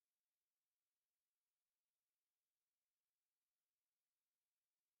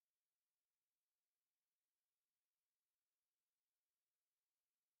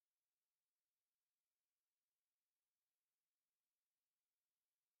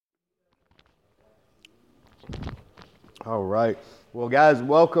All right. Well, guys,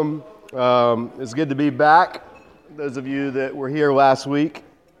 welcome. It's good to be back. Those of you that were here last week,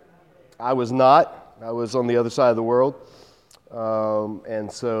 I was not. I was on the other side of the world.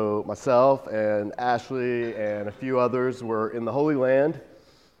 And so myself and Ashley and a few others were in the Holy Land,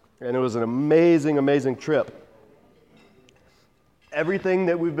 and it was an amazing, amazing trip. Everything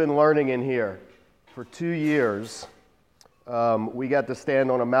that we've been learning in here for 2 years, we got to stand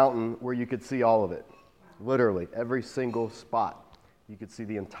on a mountain where you could see all of it. Literally, every single spot. You could see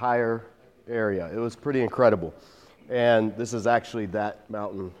the entire area. It was pretty incredible. And this is actually that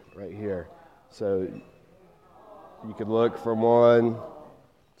mountain right here. So you could look from one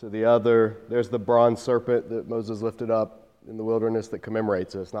to the other. There's the bronze serpent that Moses lifted up in the wilderness that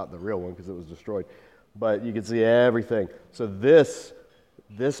commemorates it. It's not the real one because it was destroyed. But you could see everything. So this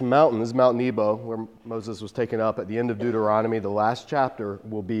mountain, this is Mount Nebo, where Moses was taken up at the end of Deuteronomy. The last chapter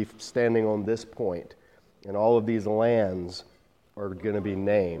will be standing on this point. And all of these lands are going to be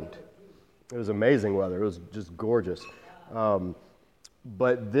named. It was amazing weather. It was just gorgeous.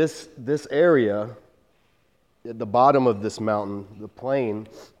 But this area, at the bottom of this mountain, the plain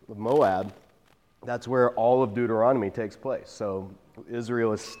of Moab, that's where all of Deuteronomy takes place. So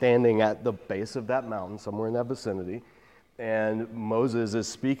Israel is standing at the base of that mountain, somewhere in that vicinity, and Moses is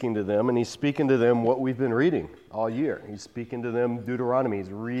speaking to them, and he's speaking to them what we've been reading all year. He's speaking to them Deuteronomy. He's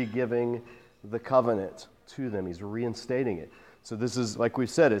re-giving the covenant to them. He's reinstating it. So this is, like we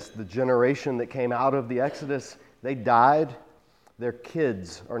said, it's the generation that came out of the Exodus. They died. Their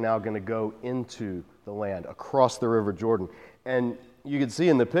kids are now going to go into the land across the River Jordan. And you can see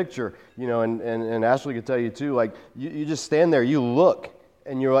in the picture, and Ashley could tell you too, like you just stand there, you look,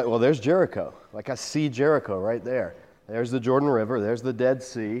 and you're like, well, there's Jericho. Like I see Jericho right there. There's the Jordan River. There's the Dead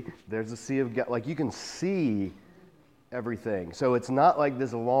Sea. There's the Sea of Galilee. Like you can see everything. So it's not like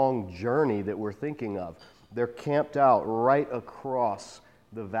this long journey that we're thinking of. They're camped out right across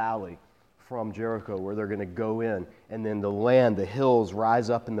the valley from Jericho where they're going to go in. And then the land, the hills rise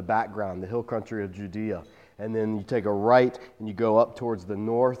up in the background, the hill country of Judea. And then you take a right and you go up towards the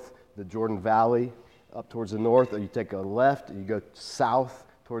north, the Jordan Valley, up towards the north. Or you take a left and you go south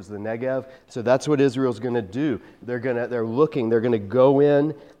towards the Negev. So that's what Israel's going to do. They're going to go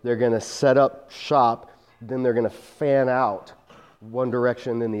in, they're going to set up shop, then they're going to fan out one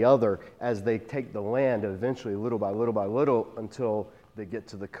direction then the other as they take the land eventually little by little by little until they get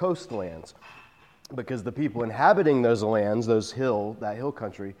to the coastlands. Because the people inhabiting those lands, that hill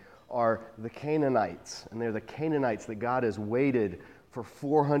country, are the Canaanites. And they're the Canaanites that God has waited for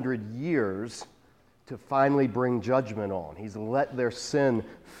 400 years to finally bring judgment on. He's let their sin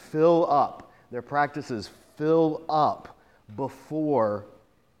fill up, their practices fill up before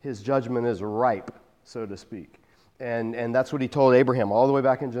his judgment is ripe, so to speak. And that's what he told Abraham all the way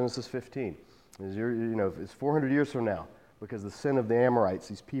back in Genesis 15. It's 400 years from now, because the sin of the Amorites,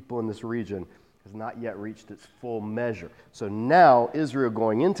 these people in this region, has not yet reached its full measure. So now Israel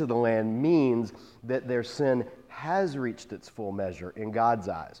going into the land means that their sin has reached its full measure in God's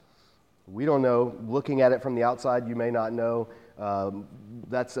eyes. We don't know. Looking at it from the outside, you may not know.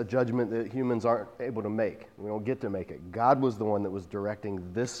 That's a judgment that humans aren't able to make. We don't get to make it. God was the one that was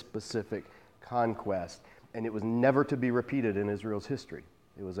directing this specific conquest, and it was never to be repeated in Israel's history.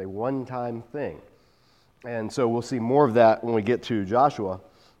 It was a one-time thing. And so we'll see more of that when we get to Joshua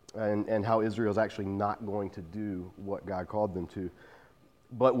and how Israel's actually not going to do what God called them to.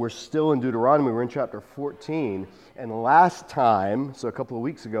 But we're still in Deuteronomy. We're in chapter 14. And last time, so a couple of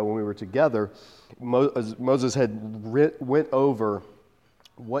weeks ago when we were together, Moses had went over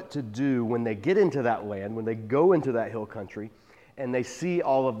what to do when they get into that land, when they go into that hill country, and they see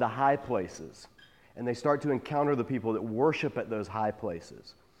all of the high places. And they start to encounter the people that worship at those high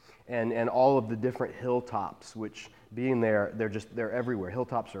places. And all of the different hilltops, which being there, they're everywhere.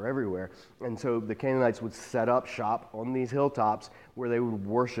 Hilltops are everywhere. And so the Canaanites would set up shop on these hilltops where they would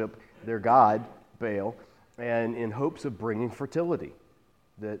worship their god, Baal, and in hopes of bringing fertility.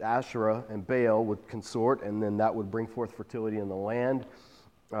 That Asherah and Baal would consort, and then that would bring forth fertility in the land.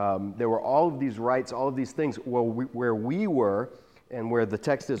 There were all of these rites, all of these things. Well, where we were, and where the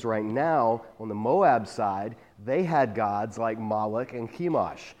text is right now, on the Moab side, they had gods like Moloch and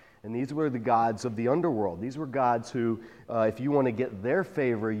Chemosh. And these were the gods of the underworld. These were gods who, if you want to get their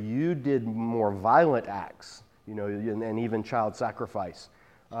favor, you did more violent acts, and even child sacrifice.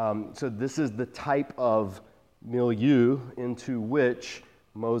 So this is the type of milieu into which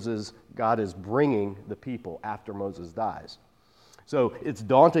God is bringing the people after Moses dies. So it's a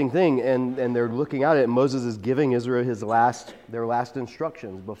daunting thing, and they're looking at it, and Moses is giving Israel their last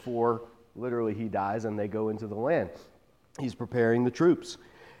instructions before literally he dies and they go into the land. He's preparing the troops.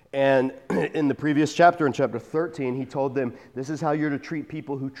 And in the previous chapter, in chapter 13, he told them, this is how you're to treat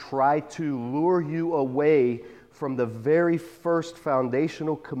people who try to lure you away from the very first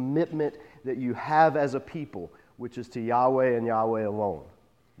foundational commitment that you have as a people, which is to Yahweh and Yahweh alone.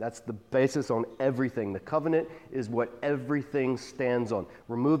 That's the basis on everything. The covenant is what everything stands on.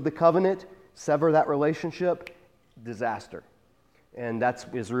 Remove the covenant, sever that relationship, disaster. And that's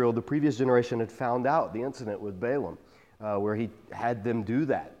Israel. The previous generation had found out the incident with Balaam, where he had them do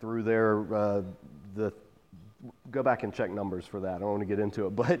that through their, go back and check numbers for that. I don't want to get into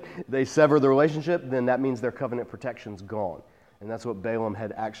it. But they sever the relationship, then that means their covenant protection's gone. And that's what Balaam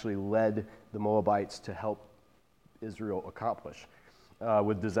had actually led the Moabites to help Israel accomplish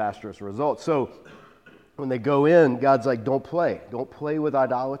with disastrous results. So when they go in, God's like, don't play. Don't play with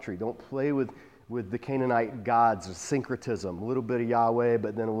idolatry. Don't play with the Canaanite gods, syncretism, a little bit of Yahweh,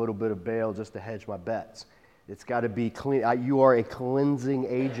 but then a little bit of Baal just to hedge my bets. It's got to be clean. You are a cleansing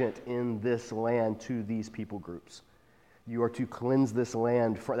agent in this land to these people groups. You are to cleanse this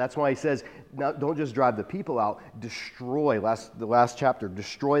land. That's why he says, don't just drive the people out, destroy, the last chapter,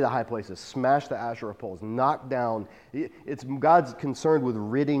 destroy the high places, smash the Asherah poles, knock down. It's God's concerned with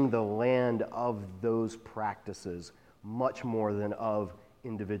ridding the land of those practices much more than of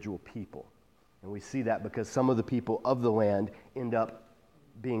individual people. And we see that because some of the people of the land end up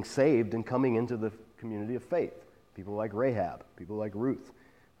being saved and coming into the community of faith. People like Rahab, people like Ruth,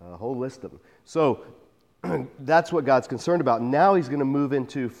 a whole list of them. So that's what God's concerned about. Now he's going to move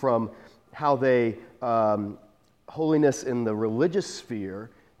into from how they, holiness in the religious sphere,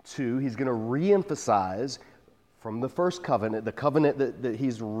 to he's going to reemphasize from the first covenant, the covenant that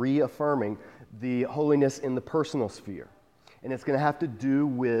he's reaffirming, the holiness in the personal sphere. And it's going to have to do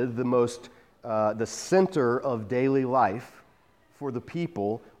with the center of daily life for the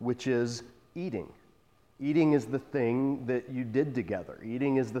people, which is eating. Eating is the thing that you did together.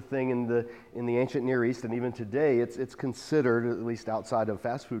 Eating is the thing in the ancient Near East, and even today, it's considered, at least outside of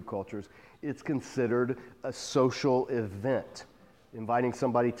fast food cultures, it's considered a social event. Inviting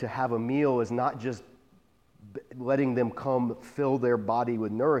somebody to have a meal is not just letting them come fill their body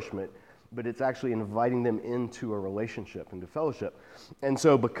with nourishment, but it's actually inviting them into a relationship, into fellowship. And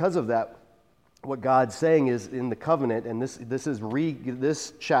so because of that, what God's saying is in the covenant, and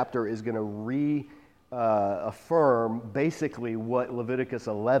this chapter is going to affirm basically what Leviticus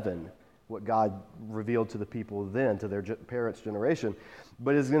 11, what God revealed to the people then, to their parents' generation,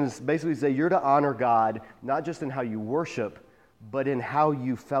 but is going to basically say you're to honor God not just in how you worship, but in how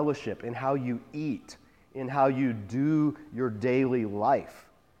you fellowship, in how you eat, in how you do your daily life,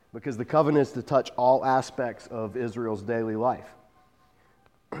 because the covenant is to touch all aspects of Israel's daily life.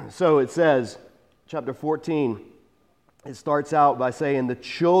 So it says, chapter 14, it starts out by saying, the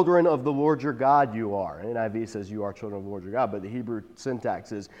children of the Lord your God you are. And NIV says you are children of the Lord your God, but the Hebrew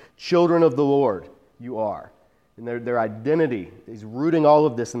syntax is children of the Lord you are. And their identity is rooting all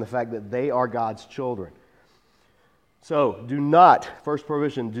of this in the fact that they are God's children. So do not, first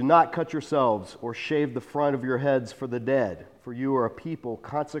prohibition, do not cut yourselves or shave the front of your heads for the dead, for you are a people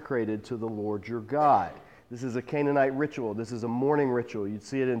consecrated to the Lord your God. This is a Canaanite ritual. This is a mourning ritual. You'd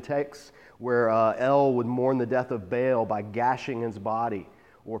see it in texts where El would mourn the death of Baal by gashing his body,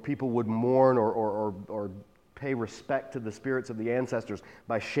 or people would mourn or pay respect to the spirits of the ancestors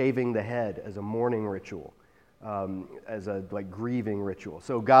by shaving the head as a mourning ritual, as a grieving ritual.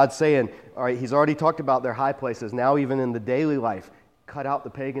 So God's saying, all right, he's already talked about their high places. Now even in the daily life, cut out the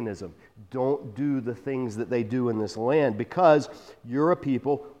paganism. Don't do the things that they do in this land, because you're a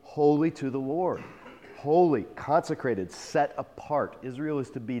people holy to the Lord. Holy, consecrated, set apart. Israel is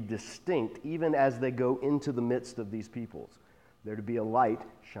to be distinct even as they go into the midst of these peoples. They're to be a light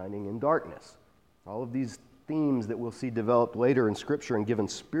shining in darkness. All of these themes that we'll see developed later in Scripture and given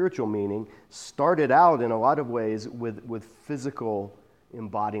spiritual meaning started out in a lot of ways with physical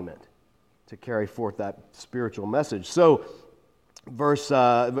embodiment to carry forth that spiritual message. So verse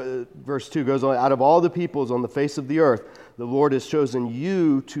 2 goes on, out of all the peoples on the face of the earth, the Lord has chosen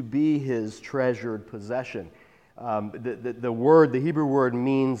you to be his treasured possession. The Hebrew word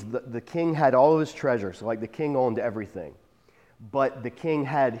means the king had all of his treasure. So like the king owned everything. But the king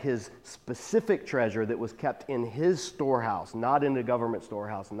had his specific treasure that was kept in his storehouse, not in the government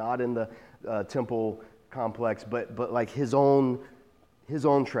storehouse, not in the temple complex, but like his own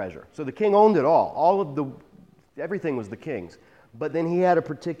treasure. So the king owned it all. Everything was the king's. But then he had a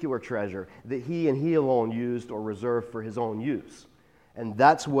particular treasure that he and he alone used or reserved for his own use. And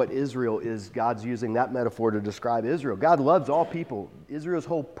that's what Israel is. God's using that metaphor to describe Israel. God loves all people. Israel's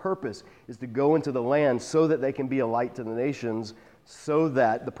whole purpose is to go into the land so that they can be a light to the nations, so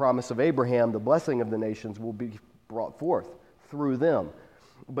that the promise of Abraham, the blessing of the nations, will be brought forth through them.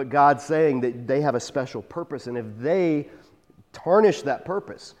 But God's saying that they have a special purpose, and if they tarnish that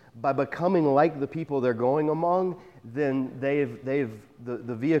purpose by becoming like the people they're going among, then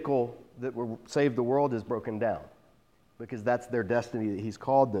the vehicle that will save the world is broken down, because that's their destiny that he's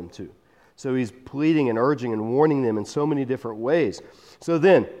called them to. So he's pleading and urging and warning them in so many different ways. So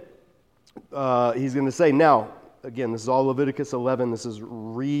then, he's going to say, now, again, this is all Leviticus 11. This is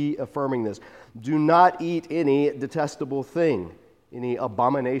reaffirming this. Do not eat any detestable thing, any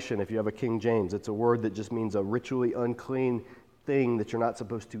abomination, if you have a King James. It's a word that just means a ritually unclean thing that you're not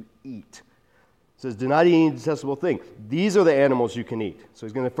supposed to eat. It says, do not eat any detestable thing. These are the animals you can eat. So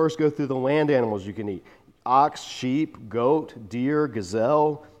he's going to first go through the land animals you can eat. Ox, sheep, goat, deer,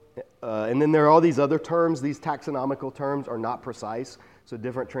 gazelle. And then there are all these other terms. These taxonomical terms are not precise. So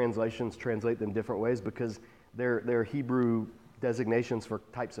different translations translate them different ways because they're Hebrew designations for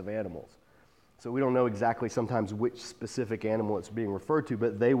types of animals. So we don't know exactly sometimes which specific animal it's being referred to,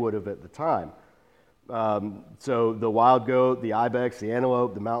 but they would have at the time. So the wild goat, the ibex, the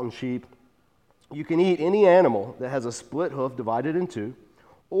antelope, the mountain sheep. You can eat any animal that has a split hoof divided in two,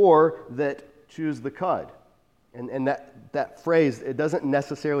 or that chews the cud. And that phrase, it doesn't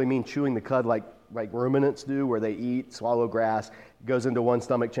necessarily mean chewing the cud like ruminants do, where they eat, swallow grass, goes into one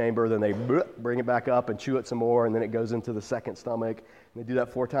stomach chamber, then they bring it back up and chew it some more, and then it goes into the second stomach. And they do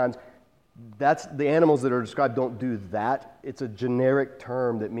that 4 times. That's the animals that are described don't do that. It's a generic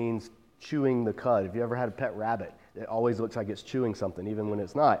term that means chewing the cud. If you ever had a pet rabbit, it always looks like it's chewing something, even when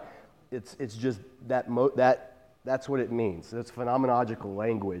it's not. It's just that's what it means. It's phenomenological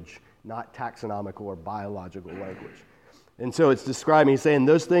language, not taxonomical or biological language. And so it's describing, he's saying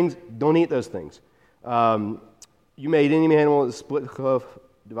those things, don't eat those things. You may eat any animal with a split hoof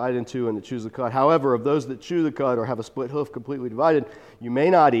divided in two and that chews the cud. However, of those that chew the cud or have a split hoof completely divided, you may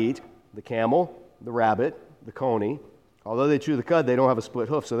not eat the camel, the rabbit, the coney. Although they chew the cud, they don't have a split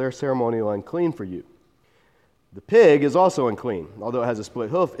hoof, so they're ceremonially unclean for you. The pig is also unclean. Although it has a split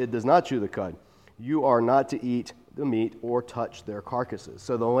hoof, it does not chew the cud. You are not to eat the meat or touch their carcasses.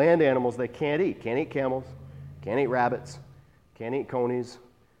 So the land animals they can't eat. Can't eat camels, can't eat rabbits, can't eat conies,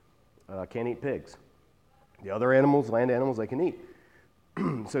 can't eat pigs. The other animals, land animals, they can eat.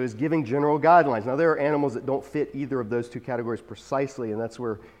 So he's giving general guidelines. Now there are animals that don't fit either of those two categories precisely, and that's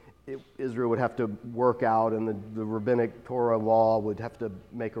where Israel would have to work out, and the rabbinic Torah law would have to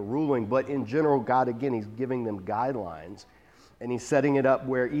make a ruling. But in general, God, again, he's giving them guidelines, and he's setting it up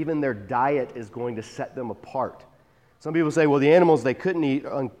where even their diet is going to set them apart. Some people say, well, the animals they couldn't eat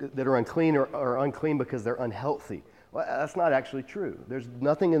that are unclean are unclean because they're unhealthy. Well, that's not actually true. There's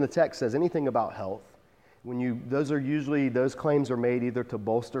nothing in the text says anything about health. Those claims are made either to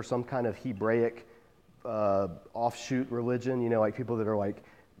bolster some kind of Hebraic offshoot religion, like people that are like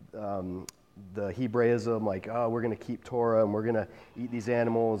the Hebraism, like, oh, we're going to keep Torah and we're going to eat these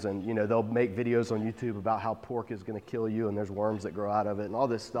animals, and they'll make videos on YouTube about how pork is going to kill you and there's worms that grow out of it and all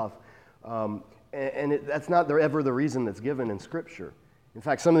this stuff. That's not ever the reason that's given in Scripture. In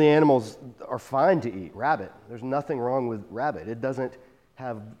fact, some of the animals are fine to eat. Rabbit, there's nothing wrong with rabbit. It doesn't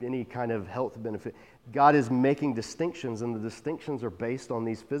have any kind of health benefit. God is making distinctions, and the distinctions are based on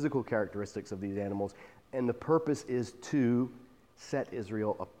these physical characteristics of these animals, and the purpose is to set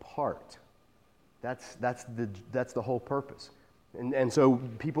Israel apart. That's the whole purpose. And so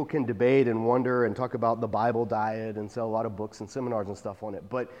people can debate and wonder and talk about the Bible diet and sell a lot of books and seminars and stuff on it.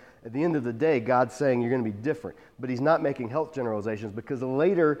 But at the end of the day, God's saying you're going to be different. But he's not making health generalizations, because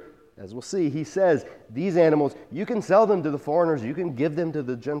later, as we'll see, he says these animals, you can sell them to the foreigners, you can give them to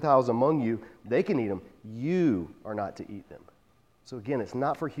the Gentiles among you, they can eat them. You are not to eat them. So again, it's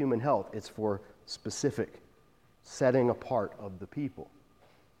not for human health, it's for specific setting apart of the people.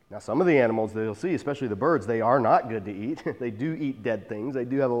 Now, some of the animals that you'll see, especially the birds, they are not good to eat. They do eat dead things. They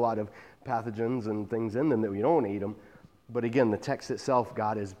do have a lot of pathogens and things in them that we don't eat them. But again, the text itself,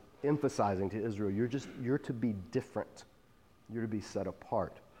 God is emphasizing to Israel, you're to be different. You're to be set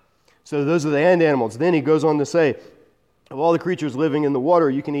apart. So those are the land animals. Then he goes on to say, of all the creatures living in the water,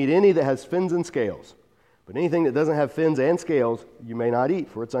 you can eat any that has fins and scales. But anything that doesn't have fins and scales, you may not eat,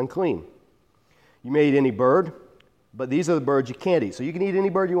 for it's unclean. You may eat any bird, but these are the birds you can't eat. So you can eat any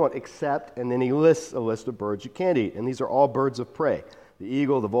bird you want, except, and then he lists a list of birds you can't eat. And these are all birds of prey. The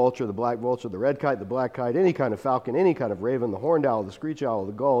eagle, the vulture, the black vulture, the red kite, the black kite, any kind of falcon, any kind of raven, the horned owl, the screech owl,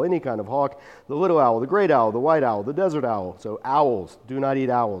 the gull, any kind of hawk, the little owl, the great owl, the white owl, the desert owl. So owls, do not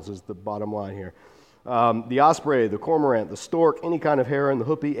eat owls is the bottom line here. The osprey, the cormorant, the stork, any kind of heron, the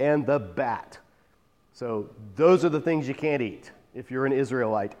hoopie, and the bat. So those are the things you can't eat if you're an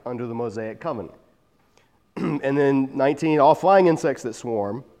Israelite under the Mosaic covenant. And then 19, all flying insects that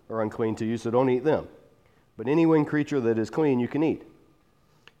swarm are unclean to you, so don't eat them. But any winged creature that is clean you can eat.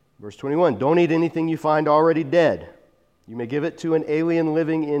 Verse 21, don't eat anything you find already dead. You may give it to an alien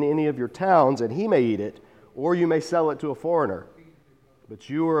living in any of your towns, and he may eat it, or you may sell it to a foreigner. But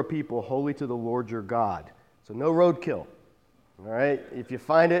you are a people holy to the Lord your God. So no roadkill. All right? If you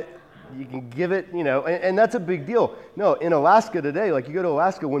find it, you can give it, and that's a big deal. No, in Alaska today, like you go to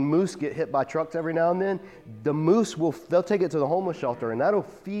Alaska, when moose get hit by trucks every now and then, the moose they'll take it to the homeless shelter, and that'll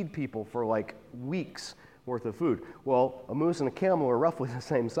feed people for like weeks worth of food. Well, a moose and a camel are roughly the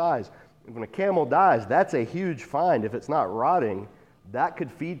same size. When a camel dies, that's a huge find. If it's not rotting, that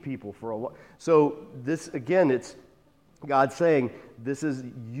could feed people for a while. So this, again, it's God saying,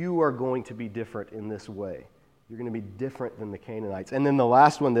 you are going to be different in this way. You're going to be different than the Canaanites. And then the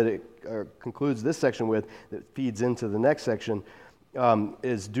last one that it concludes this section with, that feeds into the next section,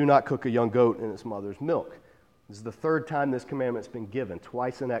 is do not cook a young goat in its mother's milk. This is the third time this commandment's been given.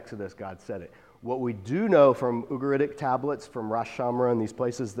 Twice in Exodus, God said it. What we do know from Ugaritic tablets, from Ras Shamra and these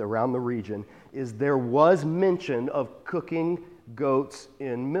places around the region, is there was mention of cooking goats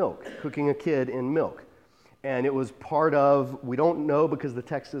in milk, cooking a kid in milk. And it was part of, we don't know because the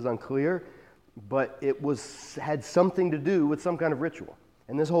text is unclear, but it had something to do with some kind of ritual.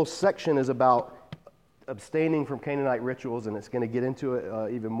 And this whole section is about abstaining from Canaanite rituals, and it's going to get into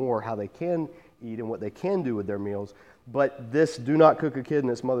it even more, how they can eat and what they can do with their meals. But this do not cook a kid in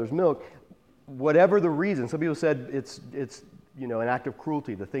its mother's milk, whatever the reason. Some people said it's an act of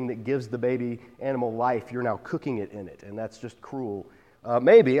cruelty, the thing that gives the baby animal life, you're now cooking it in it, and that's just cruel.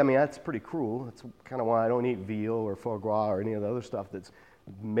 Maybe, that's pretty cruel. That's kind of why I don't eat veal or foie gras or any of the other stuff that's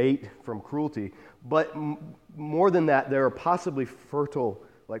made from cruelty. But more than that, there are possibly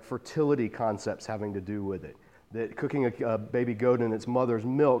fertility concepts having to do with it. That cooking a baby goat in its mother's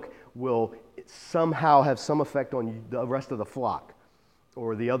milk will somehow have some effect on the rest of the flock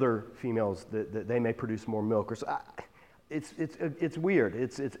or the other females that they may produce more milk. It's weird.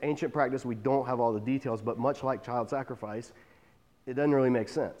 It's ancient practice. We don't have all the details, but much like child sacrifice, it doesn't really make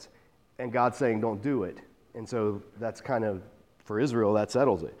sense. And God's saying don't do it. And so that's kind of, for Israel, that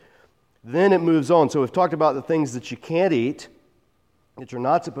settles it. Then it moves on. So we've talked about the things that you can't eat, that you're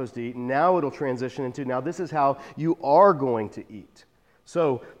not supposed to eat. Now it'll transition into, now this is how you are going to eat.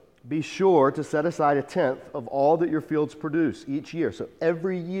 So be sure to set aside 1/10 of all that your fields produce each year. So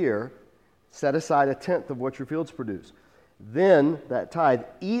every year, set aside 1/10 of what your fields produce. Then that tithe,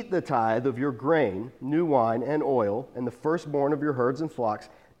 eat the tithe of your grain, new wine, and oil, and the firstborn of your herds and flocks,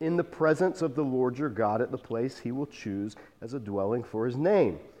 in the presence of the Lord your God at the place he will choose as a dwelling for his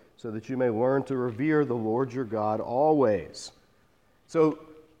name, so that you may learn to revere the Lord your God always. So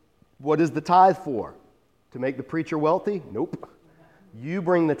what is the tithe for? To make the preacher wealthy? Nope. You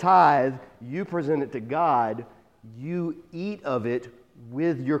bring the tithe, you present it to God, you eat of it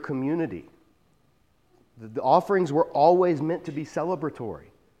with your community. The offerings were always meant to be celebratory.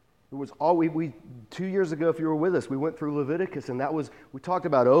 It was all we 2 years ago, if you were with us, we went through Leviticus, and we talked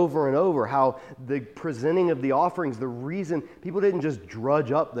about over and over how the presenting of the offerings, the reason people didn't just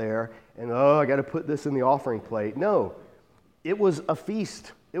drudge up there and, I got to put this in the offering plate. No, it was a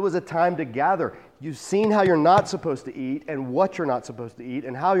feast. It was a time to gather. You've seen how you're not supposed to eat and what you're not supposed to eat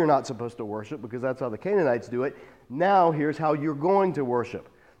and how you're not supposed to worship, because that's how the Canaanites do it. Now here's how you're going to worship.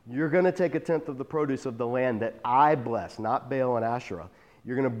 You're going to take 1/10 of the produce of the land that I bless, not Baal and Asherah.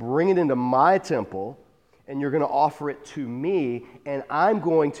 You're going to bring it into my temple, and you're going to offer it to me, and I'm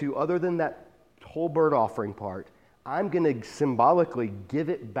going to, other than that whole bird offering part, I'm going to symbolically give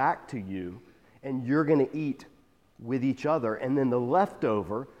it back to you, and you're going to eat with each other, and then the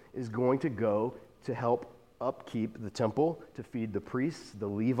leftover is going to go to help upkeep the temple, to feed the priests, the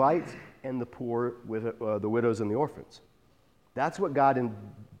Levites, and the poor, the widows and the orphans. That's what God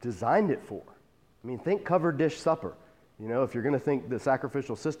designed it for. Think covered dish supper. If you're going to think the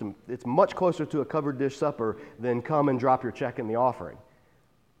sacrificial system, it's much closer to a covered dish supper than come and drop your check in the offering.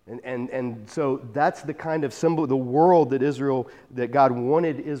 And so that's the kind of symbol, the world that God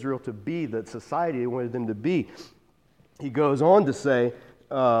wanted Israel to be, that society wanted them to be. He goes on to say,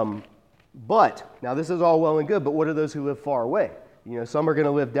 but, now this is all well and good, but what are those who live far away? Some are going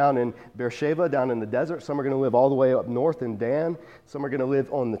to live down in Beersheba, down in the desert. Some are going to live all the way up north in Dan. Some are going to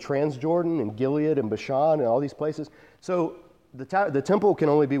live on the Transjordan and Gilead and Bashan and all these places. So the temple can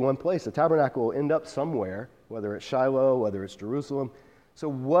only be one place. The tabernacle will end up somewhere, whether it's Shiloh, whether it's Jerusalem. So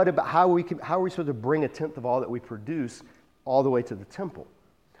what about how are we supposed to bring 1/10 of all that we produce all the way to the temple?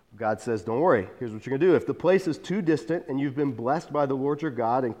 God says, don't worry, here's what you're going to do. If the place is too distant and you've been blessed by the Lord your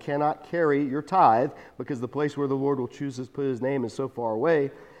God and cannot carry your tithe because the place where the Lord will choose to put his name is so far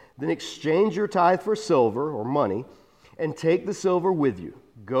away, then exchange your tithe for silver or money and take the silver with you.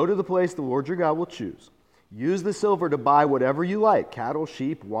 Go to the place the Lord your God will choose. Use the silver to buy whatever you like, cattle,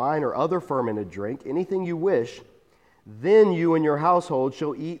 sheep, wine, or other fermented drink, anything you wish. Then you and your household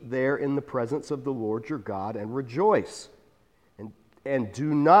shall eat there in the presence of the Lord your God and rejoice. And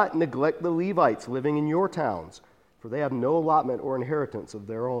do not neglect the Levites living in your towns, for they have no allotment or inheritance of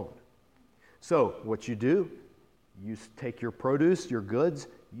their own. So what you do, you take your produce, your goods,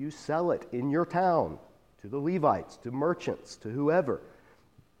 you sell it in your town to the Levites, to merchants, to whoever.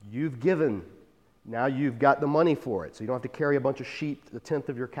 You've given, now you've got the money for it, so you don't have to carry a bunch of sheep, a tenth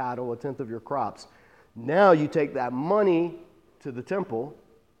of your cattle, a tenth of your crops. Now you take that money to the temple,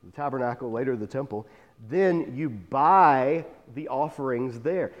 the tabernacle, later the temple, then you buy the offerings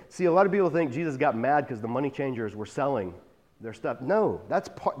there. See, a lot of people think Jesus got mad because the money changers were selling their stuff. No,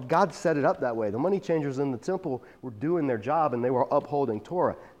 God set it up that way. The money changers in the temple were doing their job and they were upholding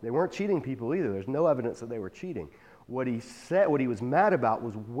Torah. They weren't cheating people either. There's no evidence that they were cheating. What he was mad about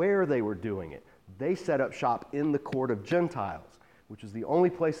was where they were doing it. They set up shop in the court of Gentiles, which is the only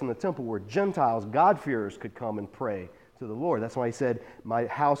place in the temple where Gentiles, God-fearers, could come and pray to the Lord. That's why he said, my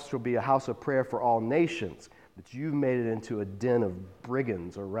house shall be a house of prayer for all nations. But you've made it into a den of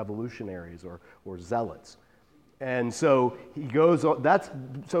brigands or revolutionaries or zealots. And so he goes,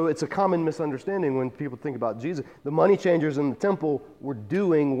 so it's a common misunderstanding when people think about Jesus. The money changers in the temple were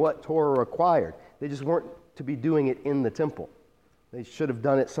doing what Torah required. They just weren't to be doing it in the temple. They should have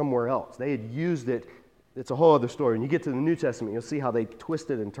done it somewhere else. They had used it. It's a whole other story. When you get to the New Testament, you'll see how they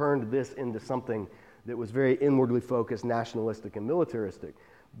twisted and turned this into something that was very inwardly focused, nationalistic, and militaristic.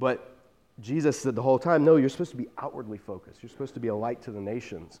 But Jesus said the whole time, no, you're supposed to be outwardly focused. You're supposed to be a light to the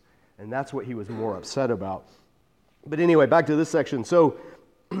nations. And that's what he was more upset about. But anyway, back to this section. So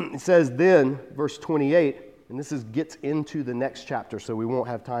it says then, verse 28, and this gets into the next chapter, so we won't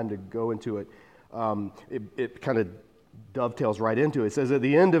have time to go into it. It kind of dovetails right into it. It says at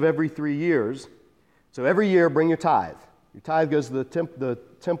the end of every 3 years, so every year bring your tithe. Your tithe goes to the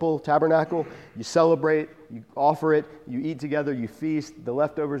temple, tabernacle. You celebrate, you offer it, you eat together, you feast. The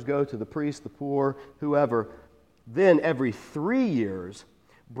leftovers go to the priest, the poor, whoever. Then every 3 years,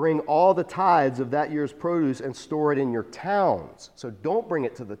 bring all the tithes of that year's produce and store it in your towns. So don't bring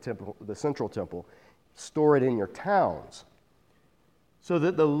it to the temple, the central temple. Store it in your towns. So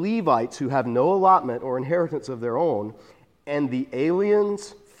that the Levites who have no allotment or inheritance of their own, and the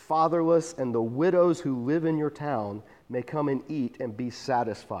aliens, fatherless, and the widows who live in your town may come and eat and be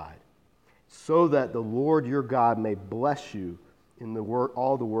satisfied, so that the Lord your God may bless you in the work,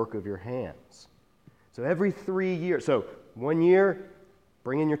 all the work of your hands. So every 3 years, so 1 year,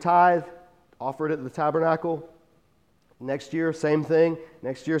 bring in your tithe, offer it at the tabernacle. Next year, same thing.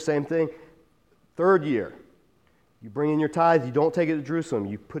 Next year, same thing. 3rd year, you bring in your tithe, you don't take it to Jerusalem,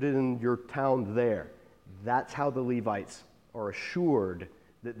 you put it in your town there. That's how the Levites are assured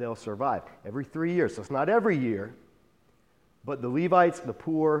that they'll survive. Every 3 years, so it's not every year, but the Levites, the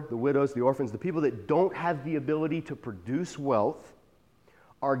poor, the widows, the orphans, the people that don't have the ability to produce wealth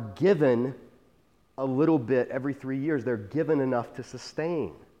are given a little bit every 3 years. They're given enough to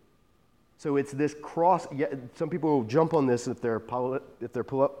sustain. So it's this cross. Some people will jump on this if their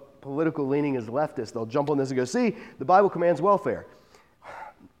political leaning is leftist. They'll jump on this and go, see, the Bible commands welfare.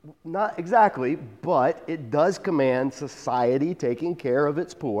 Not exactly, but it does command society taking care of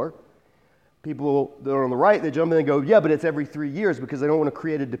its poor. People that are on the right, they jump in and go, yeah, but it's every 3 years because they don't want to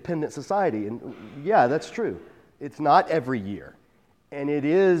create a dependent society. And yeah, that's true. It's not every year. And it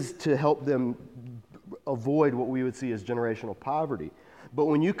is to help them avoid what we would see as generational poverty. But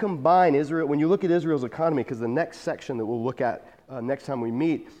when you combine Israel, when you look at Israel's economy, because the next section that we'll look at next time we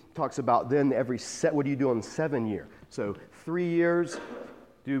meet talks about then what do you do on the 7 year? So 3 years,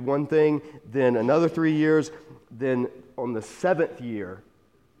 do one thing, then another 3 years, then on the 7th year,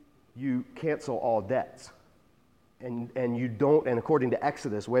 you cancel all debts. And you don't, and according to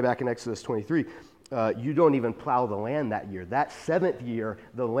Exodus, way back in Exodus 23, you don't even plow the land that year. That 7th year,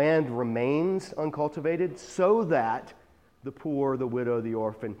 the land remains uncultivated so that the poor, the widow, the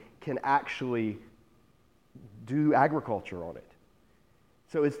orphan can actually do agriculture on it.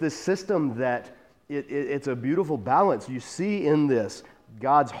 So it's this system that it's a beautiful balance. You see in this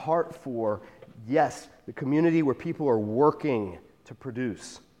God's heart for, yes, the community where people are working to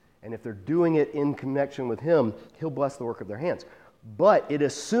produce. And if they're doing it in connection with Him, He'll bless the work of their hands. But it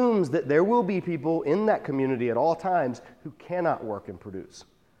assumes that there will be people in that community at all times who cannot work and produce.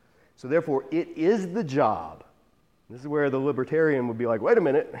 So therefore, it is the job. This is where the libertarian would be like, wait a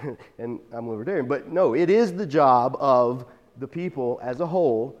minute, and I'm libertarian. But no, it is the job of the people as a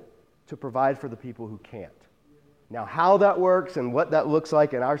whole to provide for the people who can't. Now, how that works and what that looks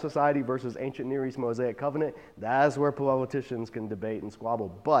like in our society versus ancient Near East Mosaic covenant, that's where politicians can debate and squabble.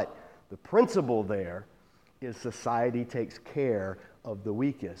 But the principle there is society takes care of the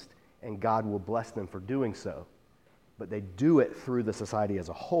weakest, and God will bless them for doing so. But they do it through the society as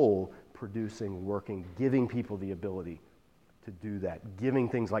a whole, producing, working, giving people the ability to do that, giving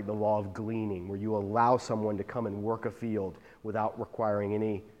things like the law of gleaning, where you allow someone to come and work a field without requiring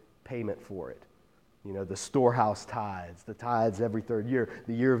any payment for it. You know, the storehouse tithes, the tithes every third year,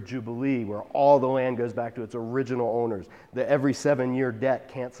 the year of Jubilee, where all the land goes back to its original owners, the every 7-year debt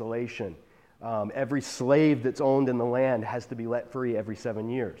cancellation. Every slave that's owned in the land has to be let free every 7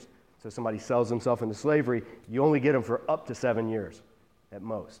 years. So if somebody sells himself into slavery, you only get them for up to 7 years at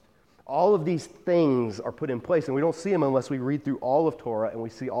most. All of these things are put in place, and we don't see them unless we read through all of Torah and we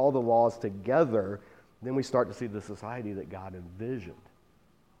see all the laws together. Then we start to see the society that God envisioned.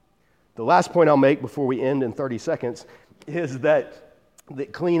 The last point I'll make before we end in 30 seconds is that the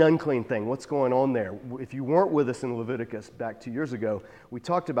clean, unclean thing, what's going on there? If you weren't with us in Leviticus back 2 years ago, we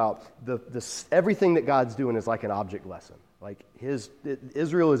talked about everything that God's doing is like an object lesson. Like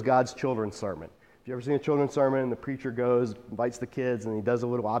Israel is God's children's sermon. Have you ever seen a children's sermon and the preacher goes, invites the kids, and he does a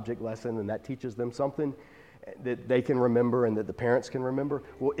little object lesson, and that teaches them something that they can remember and that the parents can remember?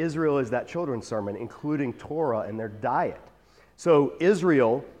 Well, Israel is that children's sermon, including Torah and their diet. So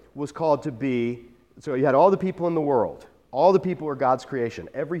Israel was called to be, so you had all the people in the world. All the people are God's creation.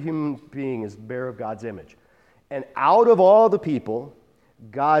 Every human being is bearer of God's image. And out of all the people,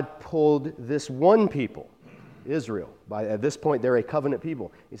 God pulled this one people, Israel. At this point, they're a covenant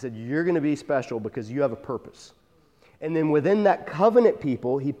people. He said, you're going to be special because you have a purpose. And then within that covenant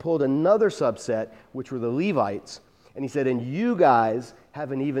people, he pulled another subset, which were the Levites. And he said, and you guys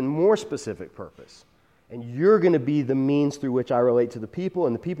have an even more specific purpose. And you're going to be the means through which I relate to the people,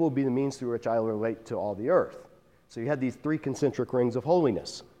 and the people will be the means through which I relate to all the earth. So you had these 3 concentric rings of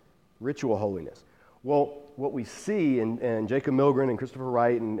holiness, ritual holiness. Well, what we see, and Jacob Milgren and Christopher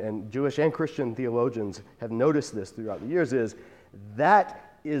Wright and Jewish and Christian theologians have noticed this throughout the years, is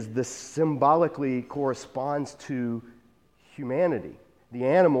that is the symbolically corresponds to humanity. The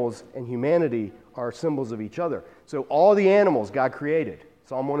animals and humanity are symbols of each other. So all the animals God created,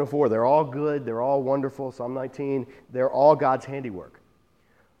 Psalm 104, they're all good, they're all wonderful. Psalm 19, they're all God's handiwork.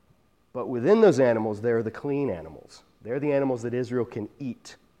 But within those animals, they're the clean animals. They're the animals that Israel can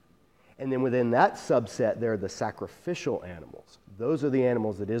eat. And then within that subset, there are the sacrificial animals. Those are the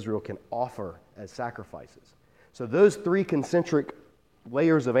animals that Israel can offer as sacrifices. So those 3 concentric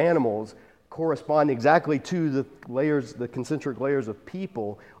layers of animals correspond exactly to the concentric layers of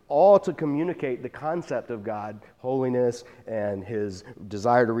people, all to communicate the concept of God, holiness, and his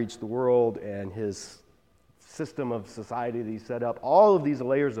desire to reach the world, and his system of society that he set up. All of these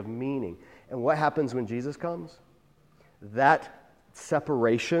layers of meaning. And what happens when Jesus comes? That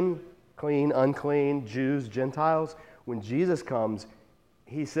separation, clean, unclean, Jews, Gentiles, when Jesus comes,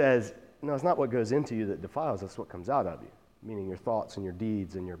 he says, no, it's not what goes into you that defiles, it's what comes out of you, meaning your thoughts and your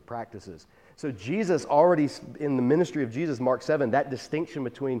deeds and your practices. So Jesus already, in the ministry of Jesus, Mark 7, that distinction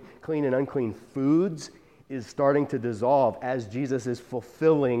between clean and unclean foods is starting to dissolve as Jesus is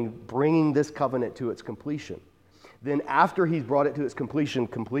fulfilling, bringing this covenant to its completion. Then after he's brought it to its completion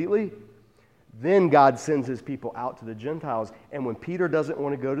completely, then God sends his people out to the Gentiles. And when Peter doesn't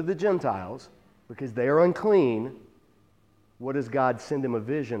want to go to the Gentiles because they are unclean, what does God send him a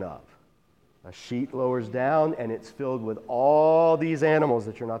vision of? A sheet lowers down and it's filled with all these animals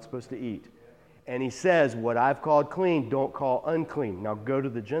that you're not supposed to eat. And he says, what I've called clean, don't call unclean. Now go to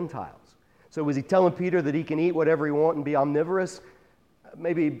the Gentiles. So was he telling Peter that he can eat whatever he wants and be omnivorous?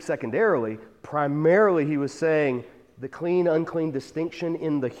 Maybe secondarily. Primarily he was saying the clean, unclean distinction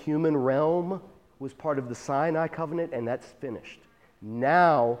in the human realm was part of the Sinai covenant, and that's finished.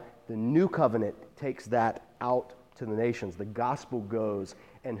 Now the new covenant takes that out to the nations. The gospel goes,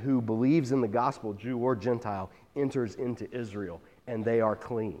 and who believes in the gospel, Jew or Gentile, enters into Israel, and they are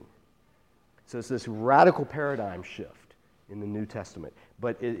clean. So it's this radical paradigm shift in the New Testament.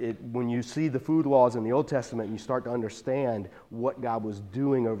 But when you see the food laws in the Old Testament and you start to understand what God was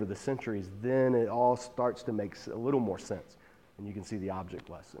doing over the centuries, then it all starts to make a little more sense. And you can see the object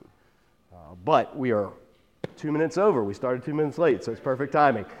lesson. But we are 2 minutes over. We started 2 minutes late, so it's perfect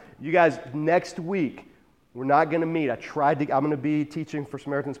timing. You guys, next week, we're not going to meet. I'm going to be teaching for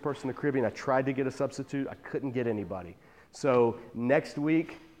Samaritan's Purse in the Caribbean. I tried to get a substitute. I couldn't get anybody. So next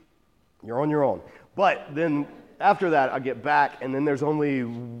week, you're on your own. But then after that, I'll get back, and then there's only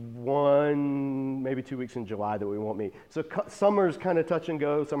 1, maybe 2 weeks in July that we won't meet. So summer's kind of touch and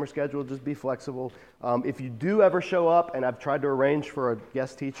go, summer schedule, just be flexible. If you do ever show up, and I've tried to arrange for a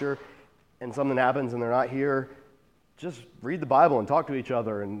guest teacher, and something happens and they're not here, just read the Bible and talk to each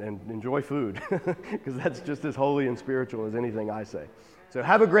other and enjoy food, because that's just as holy and spiritual as anything I say. So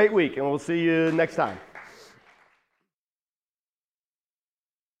have a great week, and we'll see you next time.